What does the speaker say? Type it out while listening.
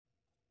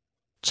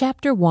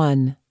Chapter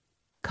 1.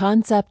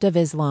 Concept of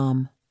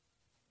Islam.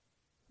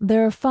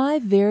 There are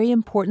 5 very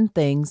important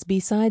things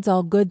besides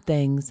all good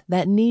things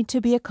that need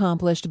to be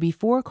accomplished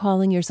before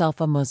calling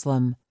yourself a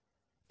Muslim.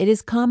 It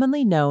is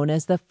commonly known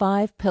as the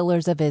 5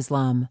 pillars of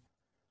Islam.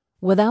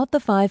 Without the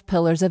 5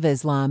 pillars of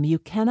Islam, you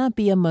cannot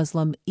be a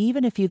Muslim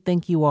even if you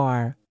think you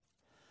are.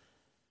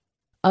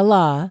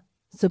 Allah,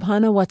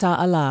 subhanahu wa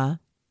ta'ala,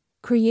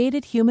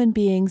 created human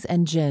beings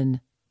and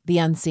jinn, the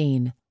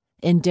unseen,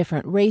 in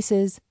different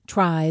races,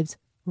 tribes,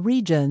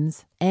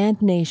 regions,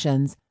 and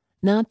nations,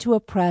 not to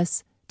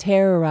oppress,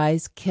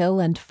 terrorize, kill,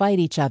 and fight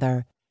each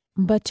other,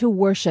 but to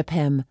worship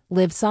Him,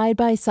 live side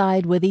by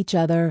side with each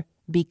other,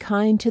 be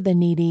kind to the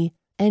needy,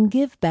 and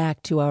give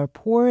back to our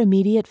poor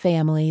immediate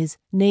families,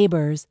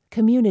 neighbors,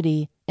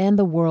 community, and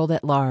the world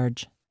at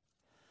large.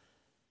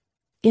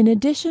 In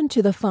addition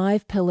to the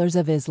 5 pillars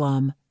of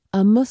Islam,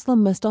 a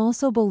Muslim must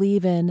also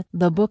believe in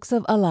the books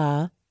of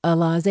Allah,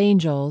 Allah's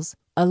angels,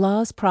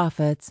 Allah's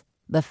prophets,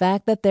 the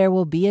fact that there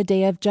will be a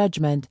day of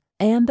judgment,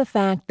 and the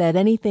fact that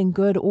anything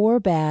good or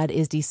bad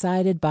is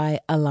decided by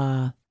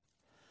Allah.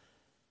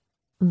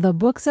 The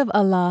books of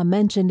Allah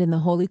mentioned in the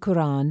Holy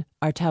Quran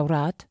are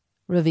Tawrat,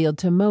 revealed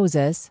to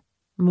Moses,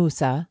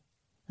 Musa,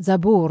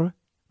 Zabur,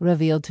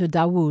 revealed to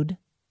Dawood,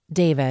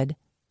 David,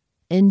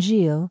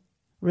 Injil,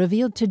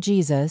 revealed to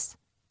Jesus,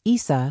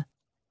 Isa,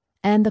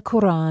 and the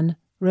Quran,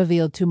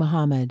 revealed to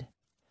Muhammad.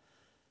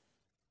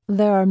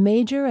 There are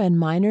major and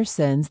minor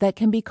sins that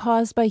can be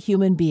caused by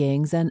human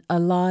beings, and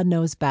Allah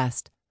knows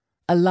best.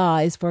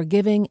 Allah is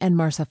forgiving and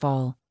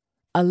merciful.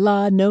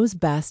 Allah knows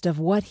best of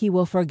what He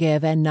will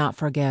forgive and not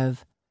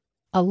forgive.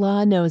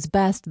 Allah knows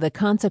best the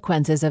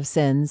consequences of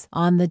sins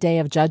on the Day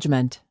of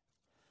Judgment.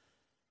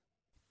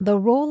 The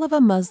role of a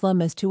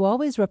Muslim is to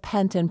always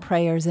repent in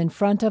prayers in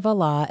front of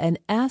Allah and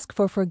ask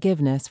for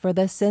forgiveness for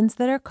the sins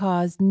that are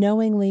caused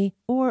knowingly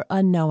or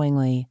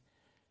unknowingly.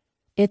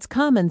 It's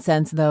common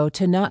sense, though,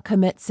 to not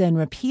commit sin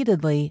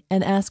repeatedly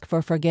and ask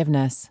for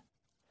forgiveness.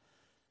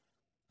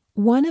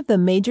 One of the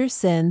major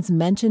sins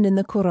mentioned in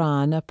the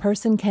Quran a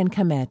person can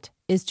commit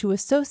is to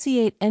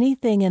associate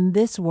anything in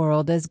this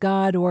world as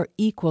God or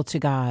equal to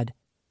God.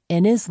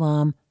 In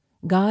Islam,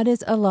 God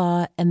is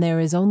Allah and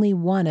there is only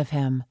one of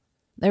Him.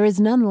 There is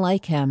none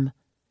like Him.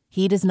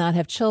 He does not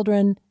have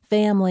children,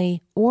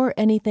 family, or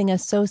anything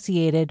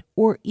associated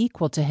or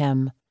equal to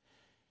Him.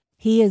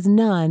 He is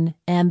none,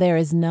 and there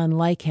is none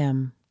like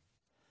Him.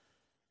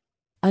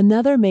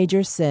 Another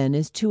major sin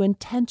is to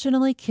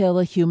intentionally kill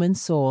a human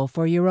soul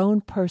for your own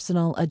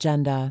personal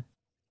agenda.